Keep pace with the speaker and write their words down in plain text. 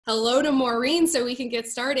Hello to Maureen so we can get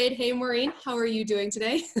started. Hey Maureen, how are you doing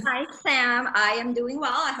today? Hi, Sam. I am doing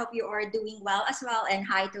well. I hope you are doing well as well. And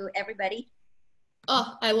hi to everybody.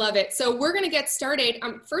 Oh, I love it. So we're going to get started.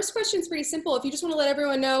 First question is pretty simple. If you just want to let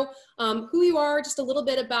everyone know who you are, just a little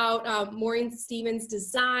bit about Maureen Stevens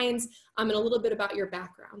Designs, and a little bit about your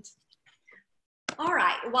background. All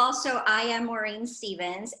right. Well, so I am Maureen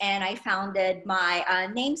Stevens, and I founded my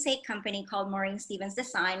namesake company called Maureen Stevens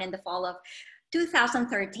Design in the fall of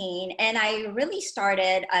 2013. And I really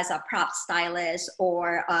started as a prop stylist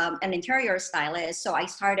or an interior stylist. So I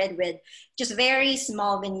started with just very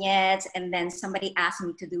small vignettes, and then somebody asked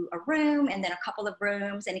me to do a room and then a couple of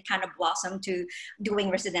rooms, and it kind of blossomed to doing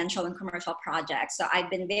residential and commercial projects. So I've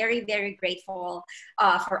been very, very grateful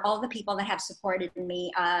for all the people that have supported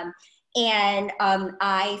me. I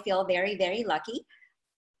feel very, very lucky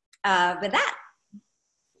with that.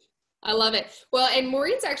 I love it. Well, and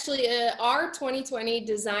Maureen's actually our 2020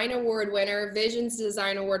 Design Award winner, Vision's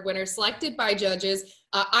Design Award winner, selected by judges.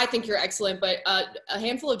 I think you're excellent, but a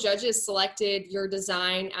handful of judges selected your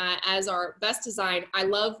design as our best design. I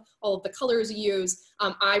love all of the colors you use.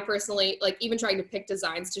 I personally, like even trying to pick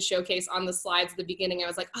designs to showcase on the slides at the beginning, I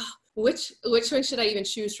was like, oh, which one should I even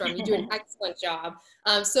choose from? You do an excellent job.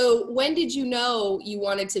 So when did you know you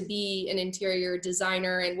wanted to be an interior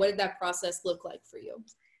designer, and what did that process look like for you?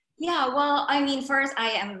 Yeah, well, I mean, first,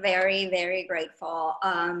 I am very, very grateful.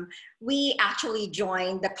 We actually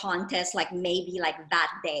joined the contest like maybe like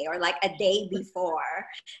that day or like a day before.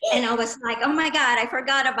 And I was like, oh my God, I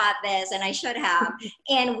forgot about this and I should have.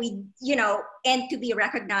 And and to be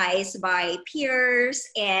recognized by peers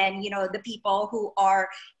and, the people who are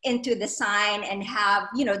into the sign and have,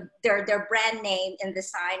 their brand name in the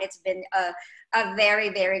sign. It's been a very,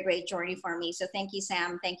 very great journey for me. So thank you,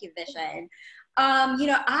 Sam. Thank you, Vishion.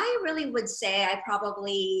 I really would say I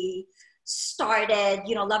probably started,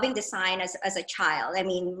 loving design as a child. I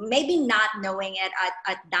mean, maybe not knowing it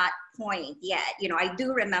at that point yet. I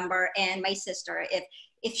do remember, and my sister,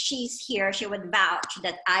 if she's here, she would vouch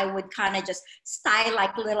that I would kind of just style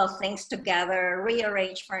like little things together,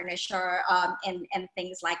 rearrange furniture, and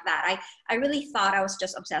things like that. I really thought I was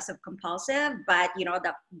just obsessive compulsive, but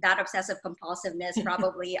that obsessive compulsiveness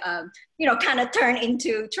probably kind of turned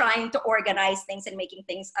into trying to organize things and making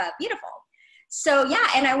things beautiful. So yeah,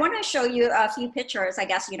 and I want to show you a few pictures. I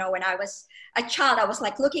guess, when I was a child, I was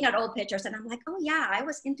like looking at old pictures and I'm like, oh yeah, I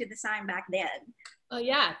was into design back then. Oh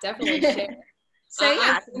yeah, definitely share. So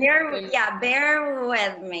yeah, bear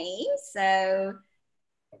with me. So,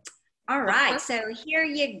 all right, so here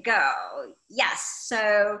you go. Yes,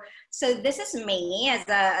 so this is me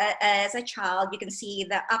as a child. You can see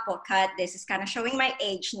the uppercut. This is kind of showing my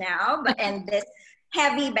age now, and this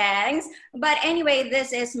heavy bangs. But anyway,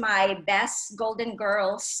 this is my best Golden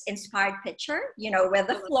Girls inspired picture, with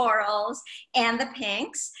the florals and the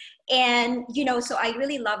pinks. And, so I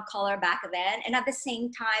really loved color back then. And at the same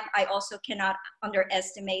time, I also cannot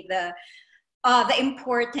underestimate the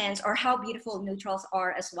importance or how beautiful neutrals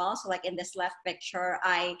are as well. So like in this left picture,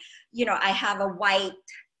 I have a white,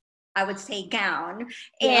 I would say, gown,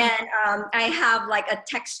 Yeah. and I have like a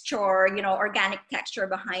texture, organic texture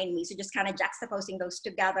behind me. So just kind of juxtaposing those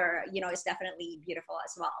together, is definitely beautiful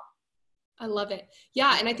as well. I love it.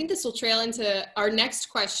 Yeah, and I think this will trail into our next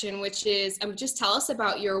question, which is just tell us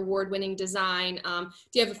about your award-winning design.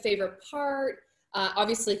 Do you have a favorite part?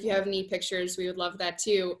 Obviously, if you have any pictures, we would love that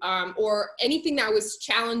too. Or anything that was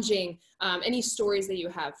challenging, any stories that you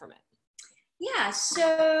have from it. Yeah,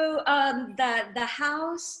 so the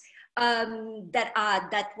house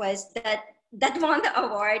that won the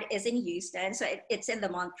award is in Houston. So it's in the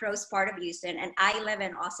Montrose part of Houston, and I live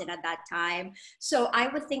in Austin at that time. So I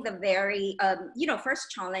would think the very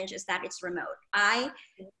first challenge is that it's remote. I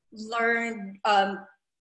learned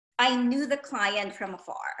I knew the client from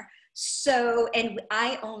afar. So, and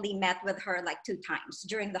I only met with her like 2 times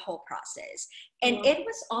during the whole process. And it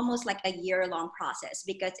was almost like a year-long process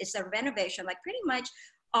because it's a renovation, like pretty much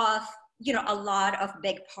of, a lot of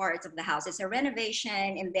big parts of the house. It's a renovation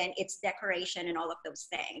and then it's decoration and all of those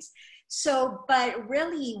things. So, but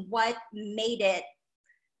really what made it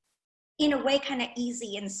in a way kind of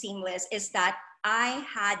easy and seamless is that I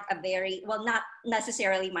had a very, well, not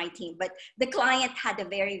necessarily my team, but the client had a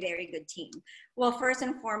very, very good team. Well, first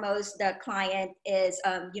and foremost, the client is,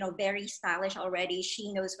 very stylish already.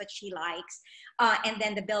 She knows what she likes. And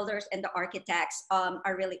then the builders and the architects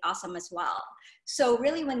are really awesome as well. So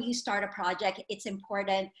really when you start a project, it's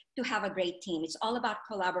important to have a great team. It's all about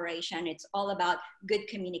collaboration. It's all about good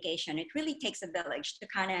communication. It really takes a village to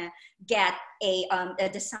kind of get a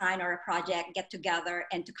design or a project get together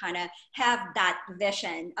and to kind of have that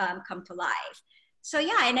vision come to life. So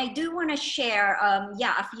yeah, and I do want to share,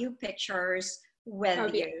 yeah, a few pictures That would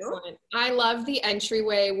with be you. excellent. I love the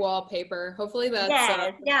entryway wallpaper. Hopefully that's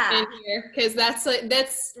Yes, yeah, in here, because that's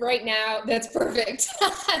right now, that's perfect.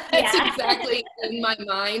 That's yeah. exactly in my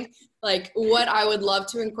mind, like what I would love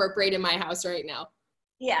to incorporate in my house right now.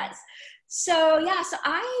 Yes. So yeah, so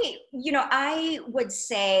I would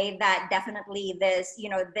say that definitely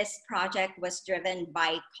this project was driven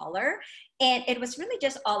by color, and it was really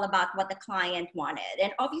just all about what the client wanted,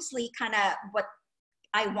 and obviously kind of what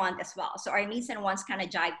I want as well. So our needs and wants kind of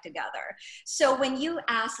jive together. So when you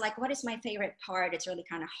ask like, what is my favorite part? It's really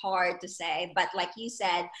kind of hard to say, but like you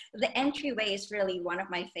said, the entryway is really one of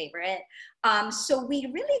my favorite. So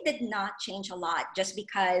we really did not change a lot just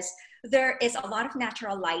because there is a lot of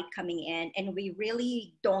natural light coming in and we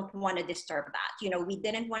really don't want to disturb that. We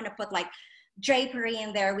didn't want to put like drapery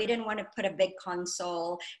in there. We didn't want to put a big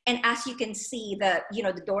console. And as you can see, the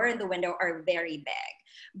door and the window are very big.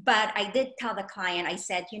 But I did tell the client, I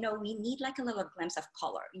said, we need like a little glimpse of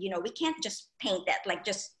color. We can't just paint it like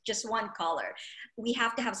just one color. We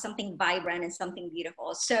have to have something vibrant and something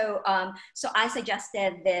beautiful. So I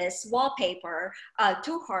suggested this wallpaper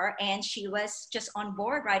to her, and she was just on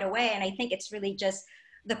board right away. And I think it's really just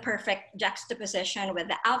the perfect juxtaposition with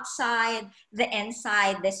the outside, the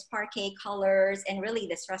inside, this parquet colors, and really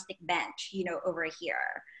this rustic bench, over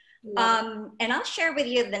here. And I'll share with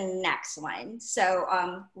you the next one. So,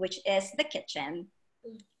 which is the kitchen.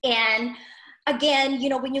 And again,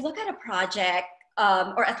 when you look at a project,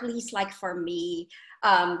 or at least like for me,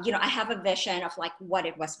 I have a vision of like what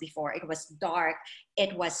it was before. It was dark.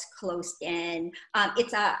 It was closed in.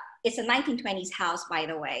 It's a 1920s house, by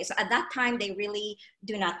the way. So at that time, they really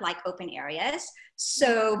do not like open areas.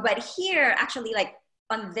 So, but here, actually, like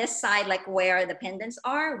on this side, like where the pendants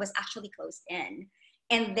are, was actually closed in.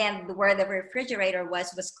 And then where the refrigerator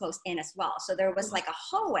was closed in as well. So there was like a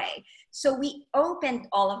hallway. So we opened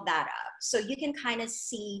all of that up. So you can kind of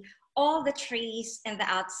see all the trees in the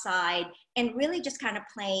outside and really just kind of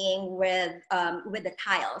playing with the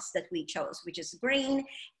tiles that we chose, which is green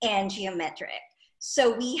and geometric.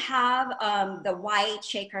 So we have the white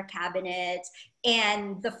shaker cabinets,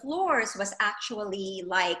 and the floors was actually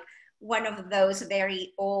like one of those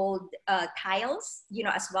very old tiles,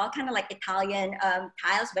 as well, kind of like Italian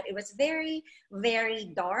tiles, but it was very,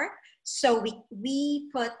 very dark. So we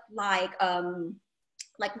put like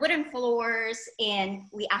wooden floors, and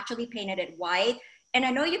we actually painted it white. And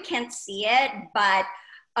I know you can't see it, but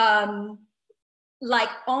like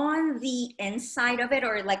on the inside of it,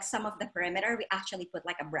 or like some of the perimeter, we actually put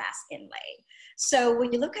like a brass inlay. So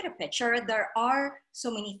when you look at a picture, there are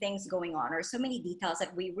so many things going on, or so many details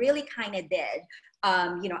that we really kind of did,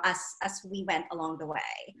 as we went along the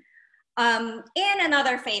way. And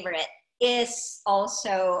another favorite is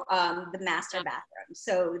also the master bathroom.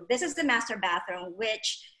 So this is the master bathroom,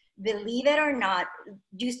 which, believe it or not,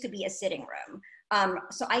 used to be a sitting room.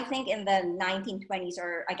 So I think in the 1920s,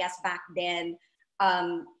 or I guess back then,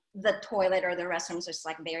 the toilet or the restrooms was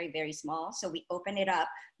like very, very small. So we opened it up.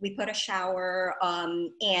 We put a shower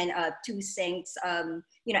and two sinks, a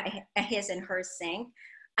his and her sink.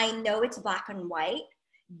 I know it's black and white,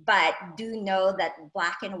 but do know that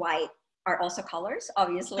black and white are also colors,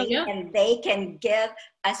 obviously, and they can give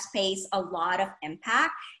a space a lot of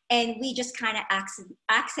impact. And we just kind of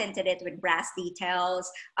accented it with brass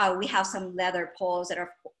details. We have some leather poles that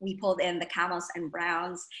we pulled in the camels and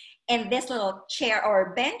browns. And this little chair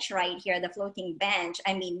or bench right here, the floating bench,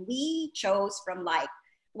 I mean, we chose from like,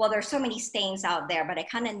 well, there's so many stains out there, but I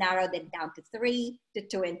kind of narrowed it down to 3 to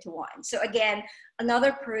 2 into 1. So again,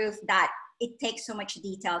 another proof that it takes so much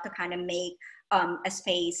detail to kind of make a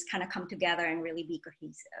space kind of come together and really be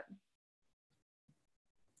cohesive.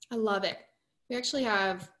 I love it. We actually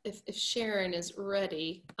have, if Sharon is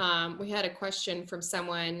ready, we had a question from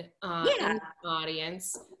someone in the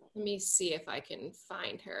audience. Let me see if I can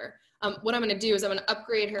find her. What I'm going to do is I'm going to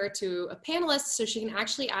upgrade her to a panelist so she can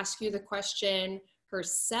actually ask you the question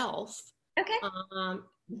herself. Okay.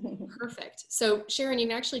 Perfect. So Sharon, you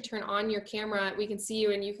can actually turn on your camera. We can see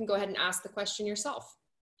you, and you can go ahead and ask the question yourself.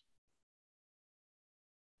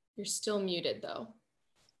 You're still muted though.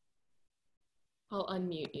 I'll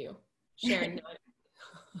unmute you. Sharon,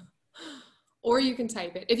 or you can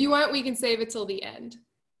type it. If you want, we can save it till the end.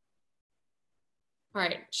 All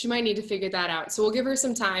right, she might need to figure that out. So we'll give her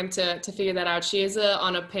some time to figure that out. She is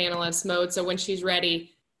on a panelist mode, so when she's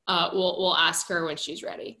ready, we'll ask her when she's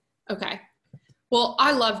ready. Okay. Well,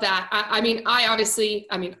 I love that. I mean,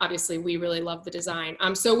 obviously, we really love the design.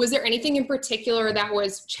 So was there anything in particular that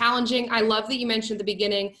was challenging? I love that you mentioned at the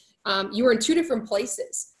beginning, you were in 2 different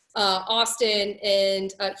places. Austin,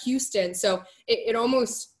 and Houston. So it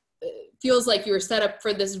almost feels like you were set up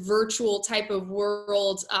for this virtual type of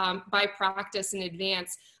world by practice in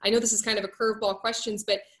advance. I know this is kind of a curveball questions,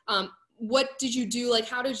 but what did you do? Like,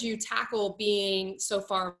 how did you tackle being so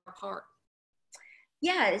far apart?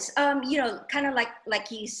 Yes, you know, kind of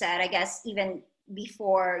like you said, I guess even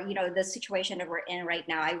before, you know, the situation that we're in right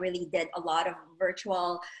now, I really did a lot of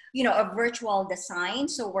virtual, you know, a virtual design.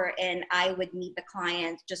 So wherein I would meet the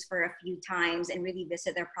client just for a few times and really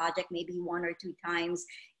visit their project maybe one or two times,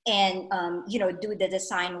 and you know, do the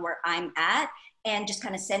design where I'm at and just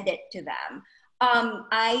kind of send it to them.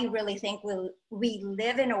 I really think we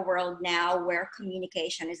live in a world now where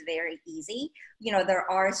communication is very easy. You know, there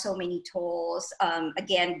are so many tools.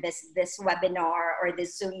 Again, this webinar or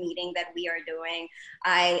this Zoom meeting that we are doing,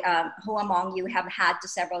 who among you have had to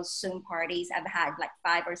several Zoom parties? I've had like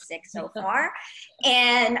 5 or 6 so far.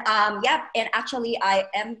 And yeah, and actually I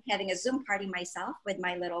am having a Zoom party myself with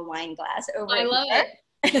my little wine glass over I here. love it.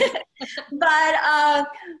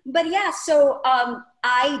 But yeah, so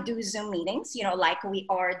I do Zoom meetings, you know, like we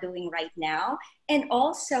are doing right now. And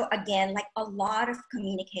also, again, like a lot of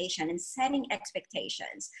communication and setting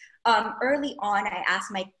expectations. Early on, I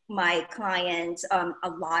asked my clients a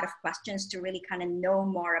lot of questions to really kind of know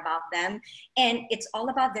more about them. And it's all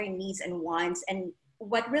about their needs and wants and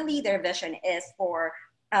what really their vision is for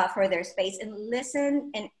their space, and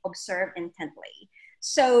listen and observe intently.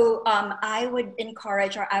 So I would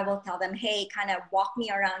encourage, or I will tell them, hey, kind of walk me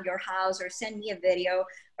around your house, or send me a video,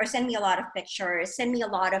 or send me a lot of pictures, send me a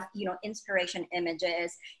lot of, you know, inspiration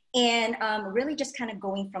images, and really just kind of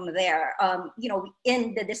going from there. You know,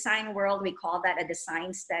 in the design world, we call that a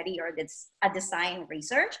design study, or a design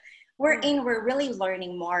research, wherein we're really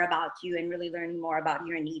learning more about you and really learning more about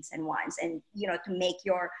your needs and wants, and, you know, to make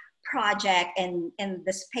your project and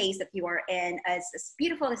the space that you are in as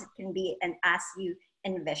beautiful as it can be and as you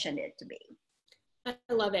envision it to be. I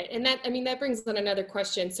love it. And that, I mean, that brings on another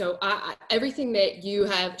question. So everything that you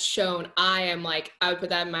have shown, I would put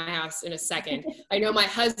that in my house in a second. I know my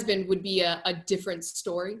husband would be a different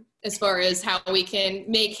story as far as how we can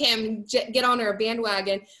make him get on our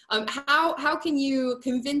bandwagon. How can you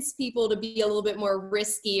convince people to be a little bit more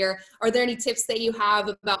risky, or are there any tips that you have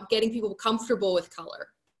about getting people comfortable with color?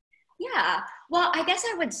 Yeah, well, I guess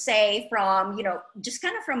I would say from, you know, just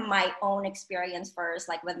kind of from my own experience first,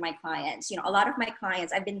 like with my clients, you know, a lot of my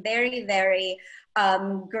clients, I've been very, very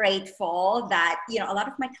grateful that, you know, a lot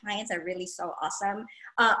of my clients are really so awesome.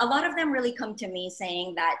 A lot of them really come to me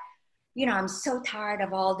saying that, you know, I'm so tired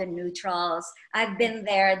of all the neutrals. I've been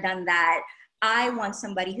there, done that. I want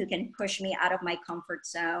somebody who can push me out of my comfort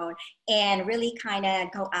zone and really kind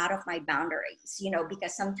of go out of my boundaries, you know,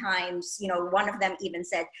 because sometimes, you know, one of them even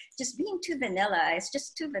said, just being too vanilla is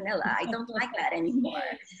just too vanilla. I don't like that anymore.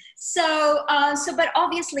 So, but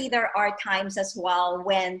obviously there are times as well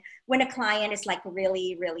when a client is like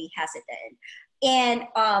really, really hesitant. And,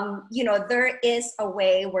 you know, there is a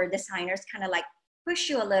way where designers kind of like push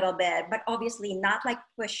you a little bit, but obviously not like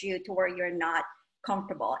push you to where you're not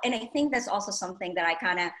comfortable. And I think that's also something that I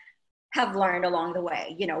kind of have learned along the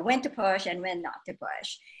way, you know, when to push and when not to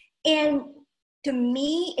push. And to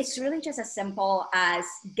me, it's really just as simple as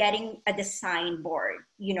getting a design board,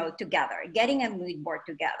 you know, together, getting a mood board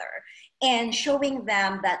together and showing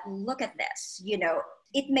them that, look at this, you know,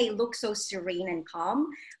 it may look so serene and calm,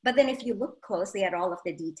 but then if you look closely at all of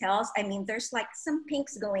the details, I mean, there's like some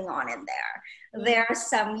pinks going on in there. There's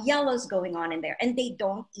some yellows going on in there, and they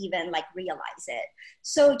don't even like realize it.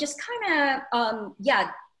 So just kind of,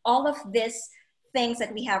 yeah, all of this things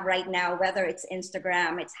that we have right now, whether it's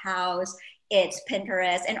Instagram, it's House, it's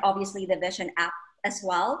Pinterest, and obviously the Vishion app as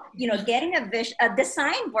well, you know, getting a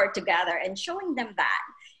design board together and showing them that.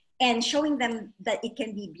 And showing them that it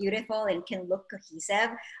can be beautiful and can look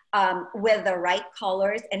cohesive with the right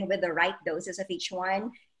colors and with the right doses of each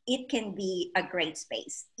one, it can be a great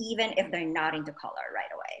space, even if they're not into color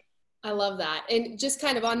right away. I love that. And just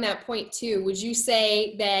kind of on that point too, would you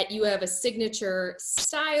say that you have a signature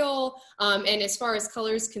style? And as far as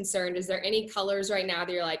colors concerned, is there any colors right now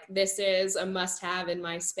that you're like, this is a must have in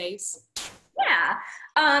my space? Yeah.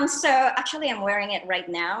 So actually I'm wearing it right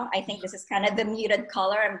now. I think this is kind of the muted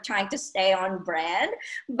color. I'm trying to stay on brand,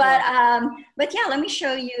 but yeah, let me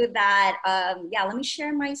show you that. Yeah, let me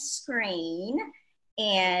share my screen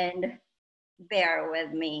and bear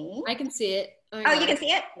with me. I can see it. Oh, you can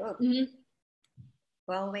see it? Oh. Mm-hmm.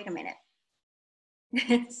 Well, wait a minute.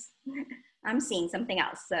 I'm seeing something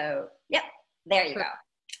else. So yep, there you go.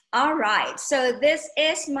 All right, so this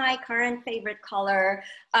is my current favorite color.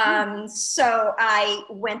 So I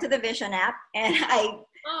went to the Vishion app and I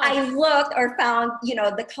Oh, I looked or found, you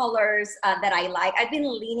know, the colors that I like. I've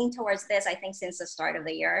been leaning towards this, I think, since the start of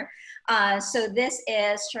the year. So this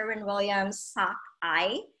is Sherwin-Williams Sock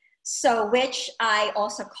Eye, so which I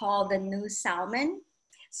also call the new salmon.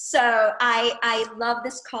 So I love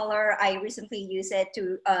this color. I recently used it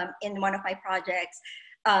to in one of my projects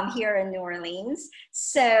here in New Orleans.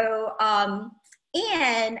 So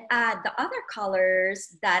and the other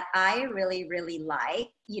colors that I really, really like,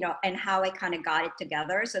 you know, and how I kind of got it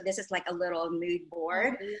together. So this is like a little mood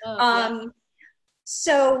board. yeah.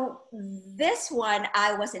 So this one,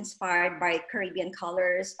 I was inspired by Caribbean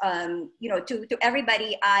colors. You know, to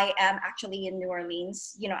everybody, I am actually in New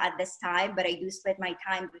Orleans, you know, at this time, but I do split my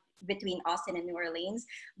time between Austin and New Orleans.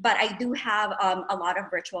 But I do have a lot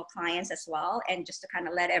of virtual clients as well. And just to kind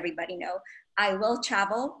of let everybody know, I will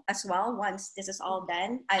travel as well once this is all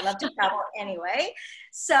done. I love to travel anyway.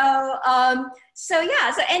 So, so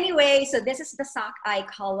yeah, so anyway, so this is the sock eye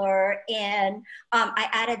color, and I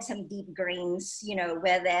added some deep greens, you know,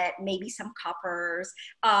 with it, maybe some coppers.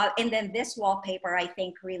 And then this wallpaper, I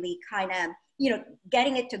think really kind of, you know,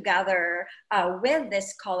 getting it together with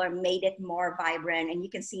this color made it more vibrant. And you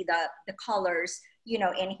can see the colors, you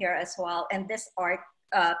know, in here as well. And this art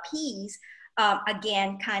piece,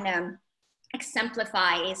 again, kind of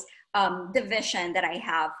exemplifies the vision that I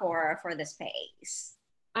have for the space.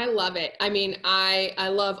 I love it. I mean, I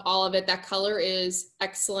love all of it. That color is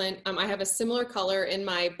excellent. I have a similar color in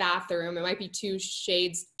my bathroom. It might be 2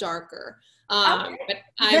 shades darker. But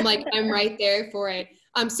I'm right there for it.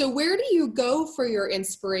 So where do you go for your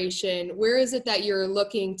inspiration? Where is it that you're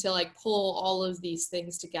looking to like pull all of these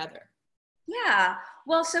things together? Yeah.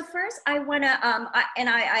 Well, so first I want to,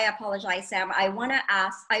 I apologize, Sam. I want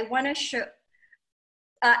to show,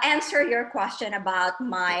 answer your question about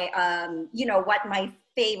my, you know, what my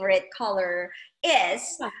favorite color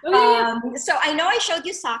is. Oh, yeah. So I know I showed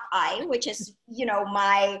you sock eye, which is, you know,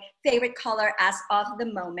 my favorite color as of the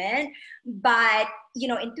moment. But, you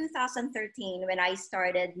know, in 2013, when I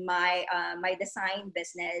started my, my design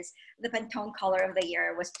business, the Pantone color of the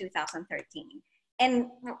year was 2013. And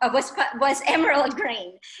was emerald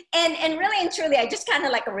green, and really and truly, I just kind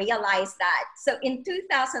of like realized that. So in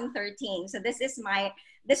 2013, so this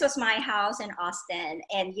was my house in Austin,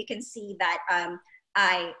 and you can see that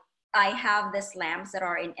I I have these lamps that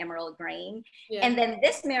are in emerald green, Yeah. and then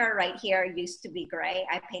this mirror right here used to be gray.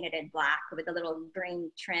 I painted it black with a little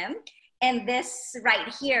green trim, and this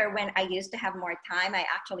right here, when I used to have more time, I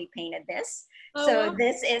actually painted this. Oh, So wow.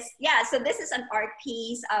 this is, yeah, so this is an art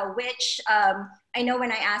piece, which I know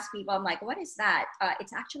when I ask people, I'm like, what is that?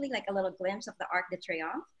 It's actually like a little glimpse of the Arc de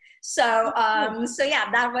Triomphe. So, so yeah,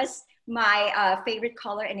 that was my favorite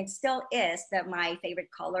color, and it still is my favorite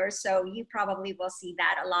color. So you probably will see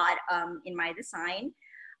that a lot in my design.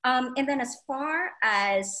 And then as far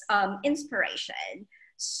as inspiration,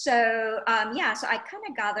 so yeah, so I kind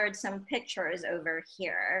of gathered some pictures over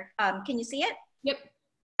here. Can you see it? Yep.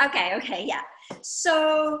 Okay, okay, yeah.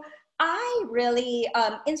 So I really,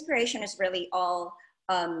 inspiration is really all,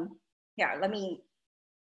 here, let me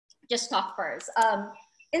just talk first.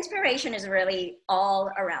 Inspiration is really all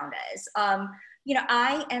around us. You know,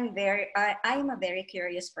 I am a very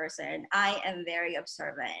curious person. I am very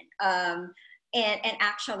observant. And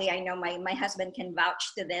actually, I know my husband can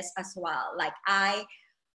vouch to this as well. Like I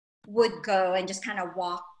would go and just kind of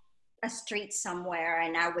walk a street somewhere,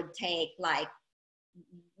 and I would take like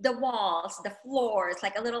the walls, the floors,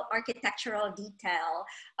 like a little architectural detail.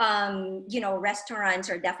 You know,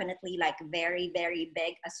 restaurants are definitely like very, very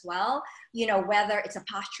big as well. You know, whether it's a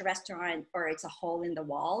posture restaurant or it's a hole in the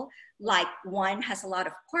wall, like one has a lot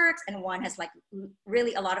of quirks and one has like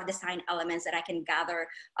really a lot of design elements that I can gather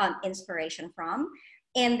inspiration from.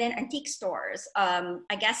 And then antique stores.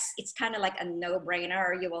 I guess it's kind of like a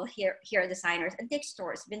no-brainer. You will hear designers, antique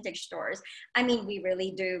stores, vintage stores. I mean, we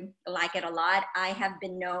really do like it a lot. I have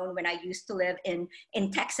been known when I used to live in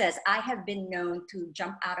Texas, I have been known to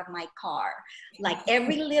jump out of my car, like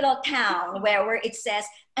every little town where it says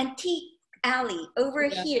antique alley over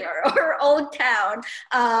Yeah. here or old town.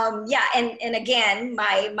 Yeah, and again,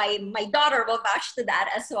 my daughter will vouch to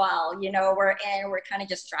that as well. You know, we're kind of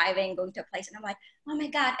just driving, going to a place, and I'm like, oh my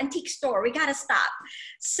God, antique store, we gotta stop.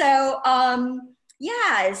 So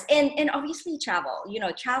yes, and obviously travel. You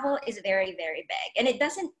know, travel is very, very big, and it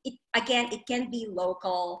doesn't. Again, it can be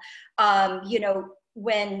local. You know,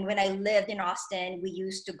 when I lived in Austin, we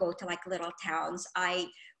used to go to like little towns.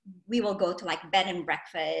 We will go to like bed and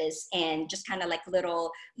breakfast and just kind of like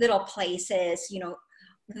little places, you know,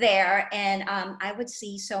 there, and I would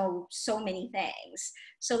see so many things.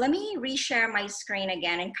 So let me reshare my screen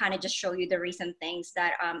again and kind of just show you the recent things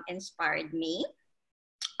that inspired me.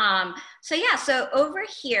 So yeah, so over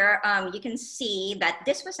here, you can see that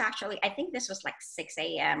this was actually, I think this was like 6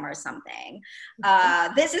 a.m. or something.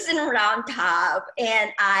 This is in Round Top,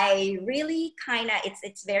 and I really kind of,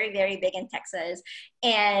 it's very, very big in Texas.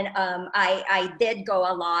 And I did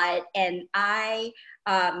go a lot, and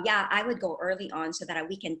yeah, I would go early on so that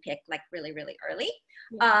we can pick like really, really early.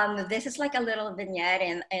 This is like a little vignette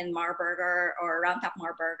in Marburger or Round Top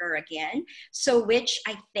Marburger again. So which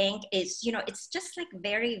I think is, you know, it's just like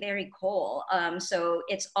very, very cool. So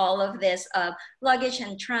it's all of this luggage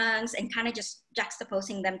and trunks and kind of just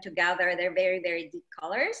juxtaposing them together. They're very, very deep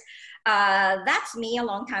colors. That's me a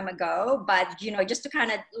long time ago, but, you know, just to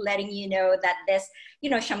kind of letting you know that this, you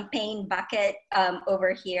know, champagne bucket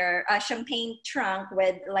over here, a champagne trunk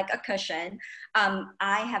with like a cushion.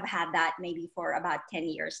 I have had that maybe for about 10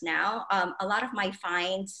 years now. A lot of my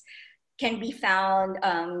finds can be found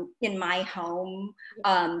in my home,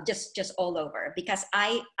 just all over, because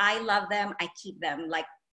I love them. I keep them like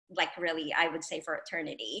really, I would say for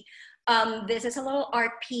eternity. This is a little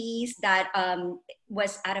art piece that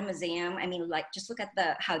was at a museum. I mean, like, just look at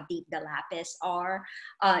how deep the lapis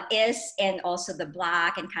is, and also the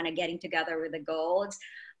black and kind of getting together with the golds.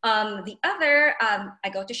 The other, I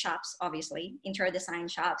go to shops, obviously, interior design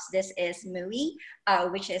shops. This is Mui,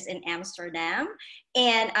 which is in Amsterdam.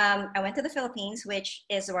 And I went to the Philippines, which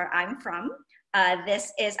is where I'm from.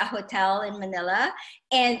 This is a hotel in Manila.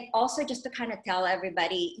 And also just to kind of tell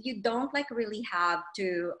everybody, you don't like really have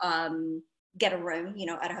to get a room, you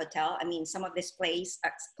know, at a hotel. I mean, some of these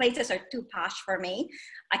places are too posh for me.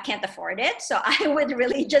 I can't afford it. So I would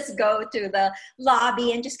really just go to the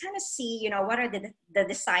lobby and just kind of see, you know, what are the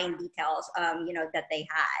design details, you know, that they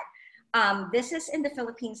had. This is in the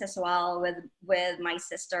Philippines as well with my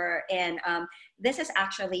sister. And this is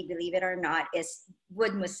actually, believe it or not, is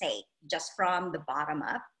wood mosaic just from the bottom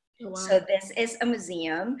up. Oh, wow. So this is a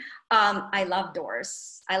museum. I love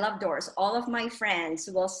doors. I love doors. All of my friends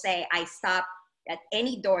will say I stop at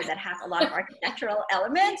any door that has a lot of architectural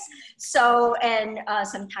elements. So, and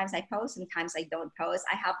sometimes I post, sometimes I don't post.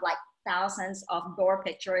 I have like thousands of door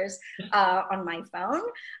pictures on my phone.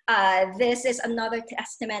 This is another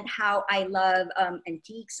testament how I love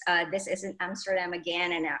antiques. This is in Amsterdam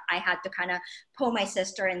again, and I had to kind of pull my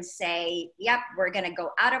sister and say, yep, we're gonna go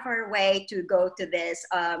out of our way to go to this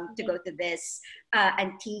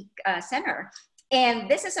antique center.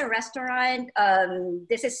 And this is a restaurant.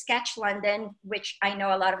 This is Sketch London, which I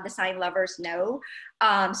know a lot of design lovers know.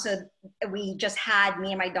 So me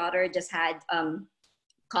and my daughter just had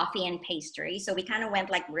coffee and pastry. So we kind of went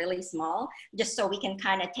like really small, just so we can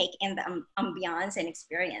kind of take in the ambiance and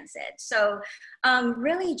experience it. So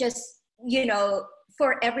really just, you know,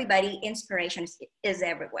 for everybody, inspiration is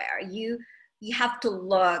everywhere. You have to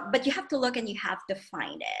look, but you have to look and you have to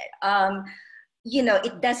find it. You know,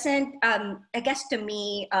 it doesn't, I guess to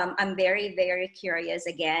me, I'm very, very curious.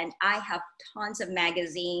 Again, I have tons of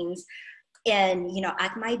magazines and, you know,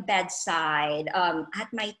 at my bedside, at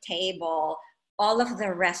my table, all of the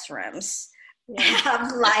restrooms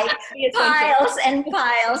have like piles and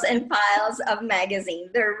piles and piles of magazines.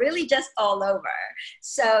 They're really just all over.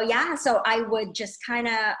 So yeah, so I would just kind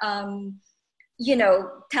of, you know,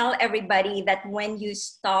 tell everybody that when you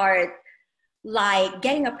start like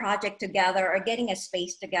getting a project together or getting a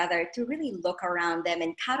space together, to really look around them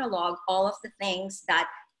and catalog all of the things that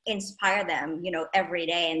inspire them, you know, every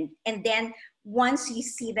day. And then once you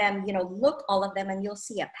see them, you know, look all of them and you'll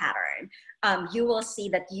see a pattern. You will see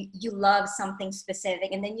that you love something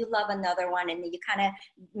specific, and then you love another one, and then you kind of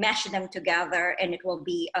mesh them together, and it will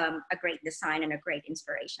be a great design and a great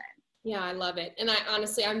inspiration. Yeah, I love it. And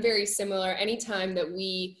I'm very similar. Anytime that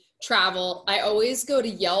we travel, I always go to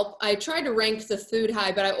Yelp. I try to rank the food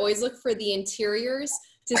high, but I always look for the interiors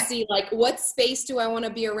to see like what space do I want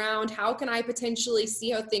to be around? How can I potentially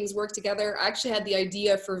see how things work together? I actually had the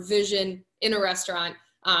idea for Vishion in a restaurant.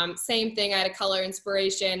 Same thing, I had a color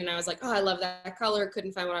inspiration and I was like, oh, I love that color.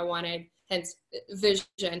 Couldn't find what I wanted, hence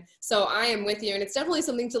Vishion. So I am with you. And it's definitely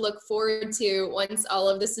something to look forward to once all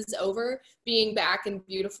of this is over, being back in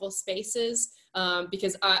beautiful spaces.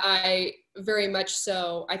 Because I very much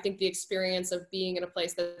so, I think the experience of being in a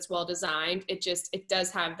place that's well designed, it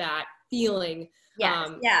does have that feeling. Yeah.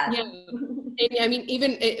 I mean,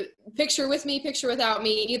 even picture with me, picture without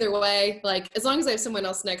me, either way, like as long as I have someone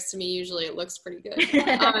else next to me, usually it looks pretty good.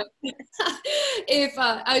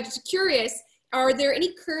 I was curious, are there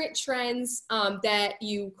any current trends that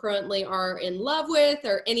you currently are in love with,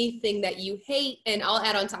 or anything that you hate? And I'll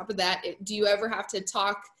add on top of that, do you ever have to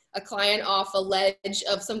talk a client off a ledge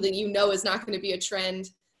of something you know is not going to be a trend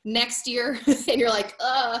next year? And you're like,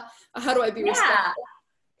 how do I be respectful?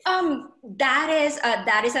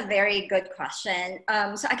 That is a very good question.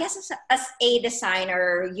 So I guess as a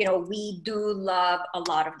designer, you know, we do love a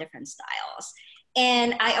lot of different styles.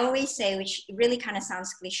 And I always say, which really kind of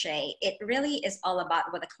sounds cliche, it really is all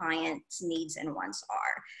about what the client's needs and wants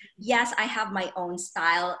are. Yes, I have my own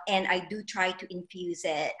style and I do try to infuse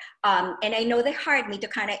it. And I know they hired me to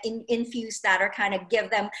kind of infuse that or kind of give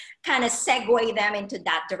them, kind of segue them into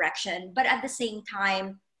that direction. But at the same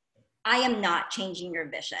time, I am not changing your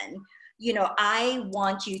vision. You know, I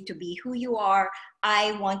want you to be who you are.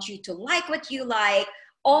 I want you to like what you like.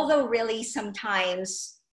 Although, really,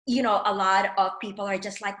 sometimes, you know, a lot of people are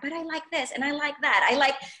just like, but I like this and I like that. I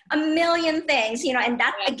like a million things, you know, and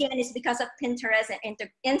that again is because of Pinterest and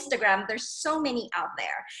Instagram. There's so many out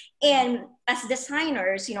there. And as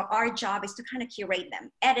designers, you know, our job is to kind of curate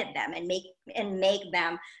them, edit them, and make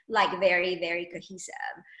them like very, very cohesive.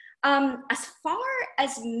 As far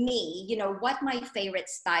as me, you know, what my favorite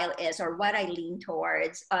style is or what I lean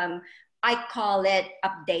towards, I call it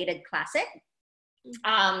updated classic.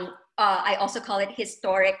 I also call it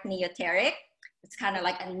historic neoteric. It's kind of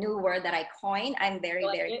like a new word that I coined. I'm very,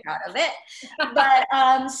 very proud of it. But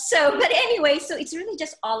anyway, so it's really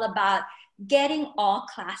just all about getting all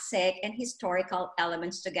classic and historical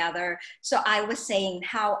elements together. So I was saying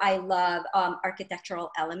how I love architectural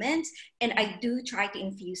elements, and I do try to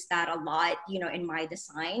infuse that a lot, you know, in my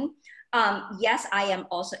design. Yes, I am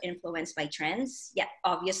also influenced by trends. Yeah,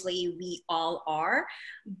 obviously we all are.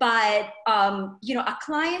 But, you know, a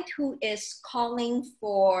client who is calling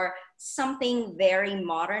for something very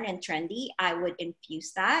modern and trendy, I would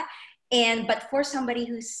infuse that. But for somebody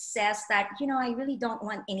who says that, you know, I really don't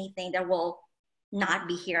want anything that will not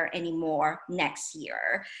be here anymore next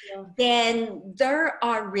year, then there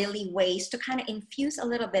are really ways to kind of infuse a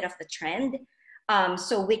little bit of the trend.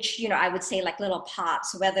 So which, you know, I would say like little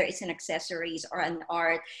pops, whether it's in accessories or an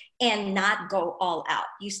art, and not go all out.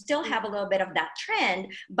 You still have a little bit of that trend,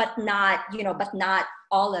 but not, you know, but not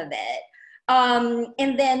all of it.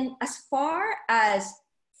 And then as far as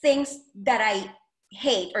things that I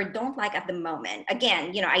hate or don't like at the moment,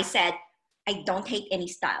 again, you know, I said, I don't hate any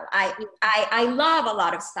style. I love a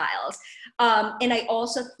lot of styles. And I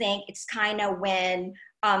also think it's kind of when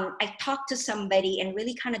I talk to somebody and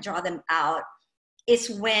really kind of draw them out,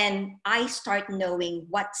 is when I start knowing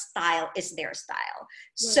what style is their style. Right.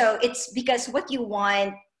 So it's because what you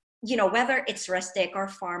want, you know, whether it's rustic or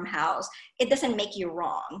farmhouse, it doesn't make you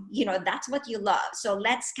wrong. You know, that's what you love. So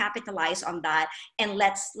let's capitalize on that and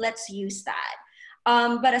let's use that.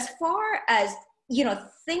 But as far as, you know,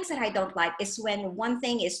 things that I don't like is when one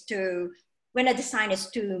thing is when a design is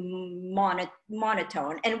too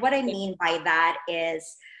monotone. And what I mean by that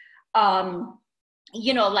is,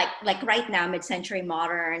 you know, like right now, mid-century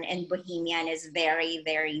modern and bohemian is very,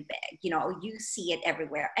 very big. You know, you see it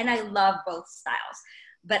everywhere. And I love both styles.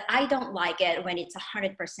 But I don't like it when it's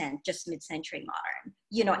 100% just mid-century modern,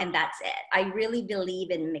 you know, and that's it. I really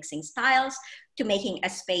believe in mixing styles to making a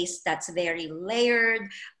space that's very layered,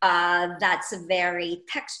 that's very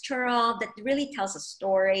textural, that really tells a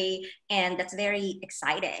story, and that's very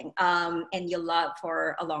exciting, and you'll love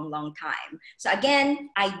for a long, long time. So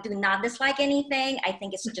again, I do not dislike anything. I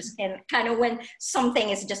think it's just kind of when something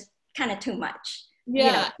is just kind of too much, you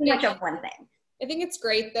know, too much of one thing. I think it's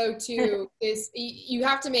great though too, is you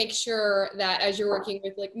have to make sure that as you're working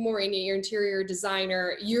with like Maureen, your interior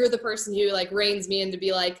designer, you're the person who like reins me in to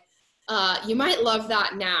be like, you might love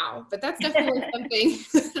that now, but that's definitely something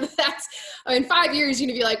that's, in 5 years, you're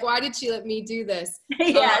gonna be like, why did she let me do this?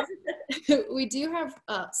 Yes. We do have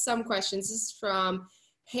some questions. This is from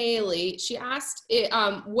Haley. She asked,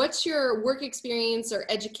 what's your work experience or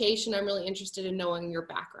education? I'm really interested in knowing your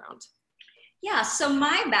background. Yeah, so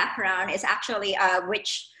my background is actually,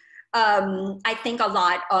 which I think a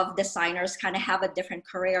lot of designers kind of have a different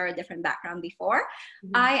career, a different background before.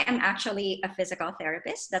 Mm-hmm. I am actually a physical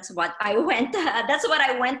therapist. That's what I went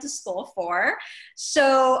to school for.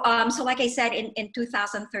 So, so like I said, in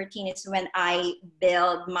 2013, it's when I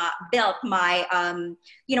built my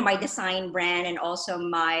you know, my design brand and also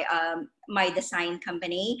my design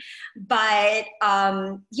company. But,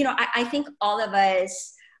 you know, I think all of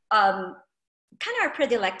us, kind of are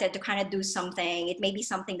predilected to kind of do something. It may be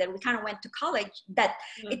something that we kind of went to college, that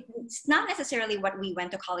it's not necessarily what we went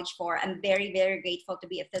to college for. I'm very, very grateful to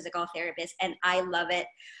be a physical therapist, and I love it.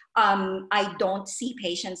 I don't see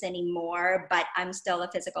patients anymore, but I'm still a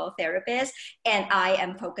physical therapist, and I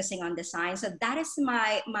am focusing on design. So that is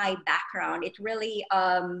my background. It really,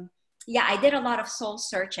 yeah, I did a lot of soul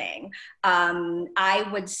searching. I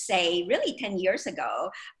would say really 10 years ago,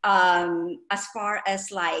 as far as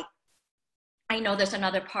like, I know there's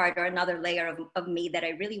another part or another layer of me that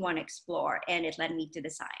I really want to explore, and it led me to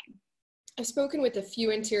design. I've spoken with a few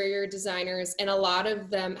interior designers, and a lot of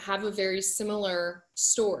them have a very similar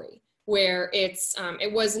story where it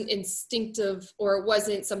wasn't instinctive, or it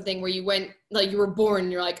wasn't something where you went, like you were born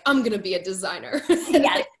and you're like, I'm gonna be a designer.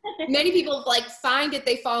 Yes. Many people like find it,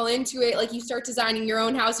 they fall into it. Like you start designing your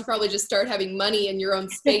own house, you probably just start having money in your own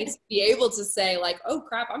space to be able to say like, oh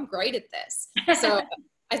crap, I'm great at this. So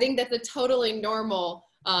I think that's a totally normal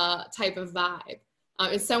type of vibe.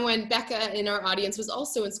 And someone, Becca, in our audience was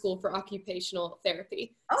also in school for occupational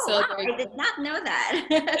therapy. Oh, so wow, I did not know that.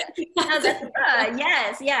 No, that's,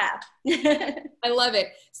 yes, yeah. I love it.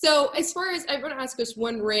 So as far as, I want to ask just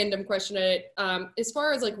one random question at it. As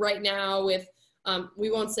far as like right now with, we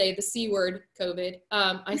won't say the C word, COVID.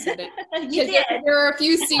 I said it. You did. There are a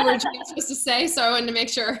few C words you're supposed to say, so I wanted to make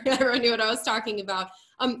sure everyone knew what I was talking about.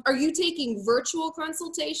 Are you taking virtual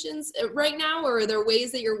consultations right now, or are there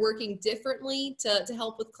ways that you're working differently to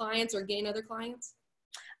help with clients or gain other clients?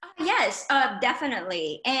 Yes,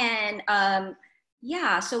 definitely. And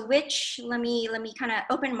yeah, so let me kind of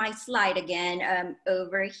open my slide again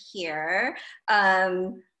over here.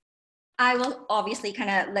 I will obviously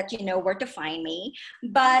kind of let you know where to find me,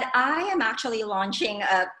 but I am actually launching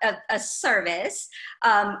a service.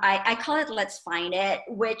 I call it Let's Find It,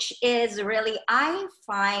 which is really, I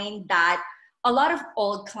find that a lot of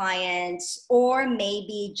old clients, or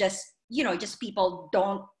maybe just, just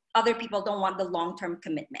other people don't want the long-term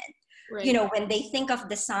commitment. Right. When they think of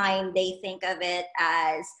design, they think of it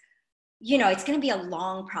as, it's going to be a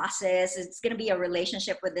long process. It's going to be a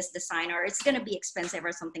relationship with this designer. It's going to be expensive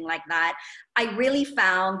or something like that. I really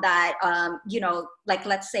found that, like,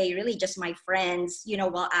 let's say really just my friends,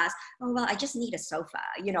 will ask, oh, well, I just need a sofa,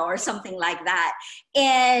 or something like that.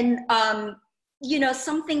 And,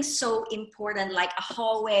 something so important, like a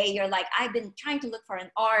hallway, you're like, I've been trying to look for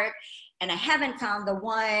an art and I haven't found the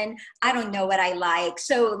one. I don't know what I like.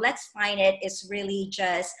 So Let's Find It is really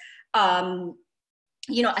just,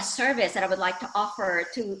 a service that I would like to offer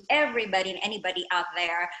to everybody and anybody out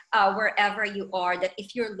there, wherever you are, that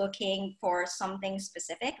if you're looking for something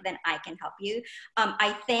specific, then I can help you.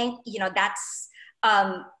 I think, that's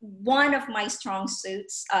one of my strong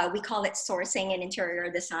suits. We call it sourcing and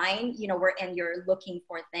interior design, wherein you're looking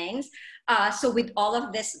for things. So with all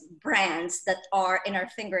of these brands that are in our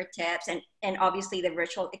fingertips, and obviously the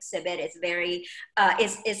virtual exhibit is very,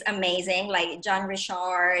 is amazing, like John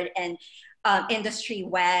Richard and Industry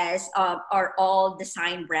West are all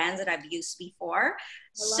design brands that I've used before.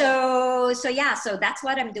 So yeah, so that's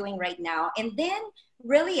what I'm doing right now. And then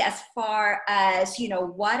really as far as,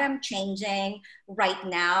 what I'm changing right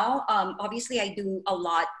now, obviously I do a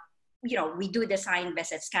lot, we do design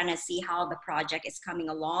visits, kind of see how the project is coming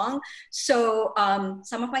along. So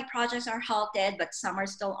some of my projects are halted, but some are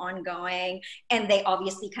still ongoing. And they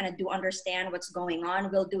obviously kind of do understand what's going on.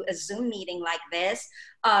 We'll do a Zoom meeting like this.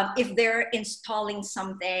 If they're installing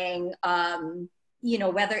something,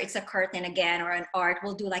 whether it's a curtain again or an art,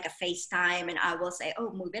 we'll do like a FaceTime, and I will say,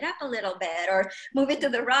 oh, move it up a little bit, or move it to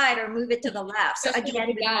the right, or move it to the left. So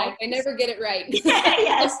again, I never get it right.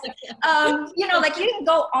 Yes. Like you can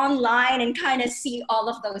go online and kind of see all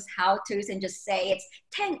of those how-tos and just say it's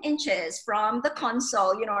 10 inches from the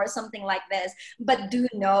console, or something like this. But do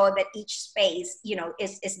know that each space,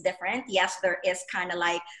 is different. Yes, there is kind of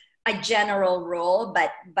like a general rule,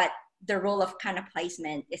 but the rule of kind of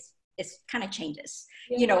placement is kind of changes,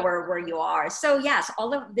 where you are. So yes,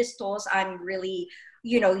 all of these tools I'm really,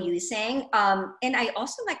 using. And I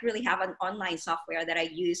also like really have an online software that I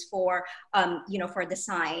use for, for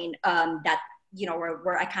design, that,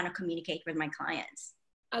 where I kind of communicate with my clients.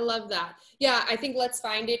 I love that. Yeah, I think Let's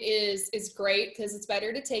Find It is great, because it's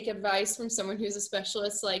better to take advice from someone who's a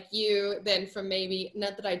specialist like you than from maybe,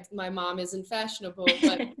 not that my mom isn't fashionable,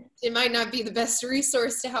 but it might not be the best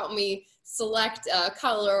resource to help me select a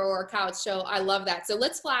color or a couch. So I love that. So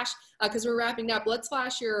let's flash, because we're wrapping up, let's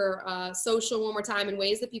flash your social one more time and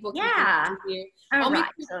ways that people can connect with you. I'll make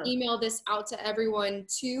sure to email this out to everyone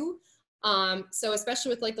too. So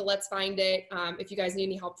especially with like the Let's Find It, if you guys need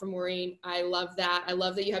any help from Maureen, I love that. I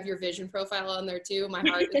love that you have your Vishion profile on there too. My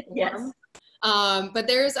heart is warm. Yes. But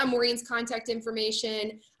there's Maureen's contact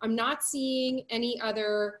information. I'm not seeing any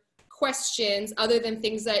other questions other than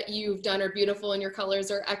things that you've done are beautiful and your colors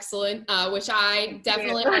are excellent, which I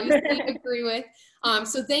definitely obviously agree with.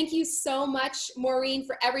 So thank you so much, Maureen,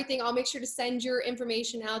 for everything. I'll make sure to send your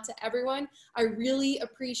information out to everyone. I really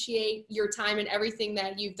appreciate your time and everything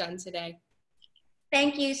that you've done today.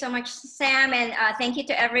 Thank you so much, Sam, and thank you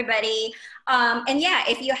to everybody. And yeah,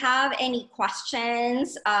 if you have any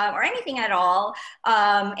questions or anything at all,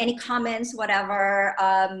 any comments, whatever,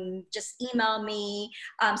 just email me.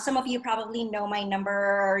 Some of you probably know my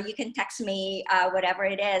number, or you can text me, whatever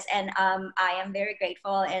it is. And I am very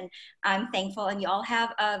grateful and I'm thankful. And you all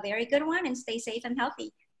have a very good one and stay safe and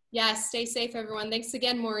healthy. Yes, stay safe, everyone. Thanks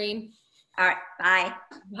again, Maureen. All right, bye.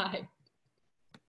 Bye.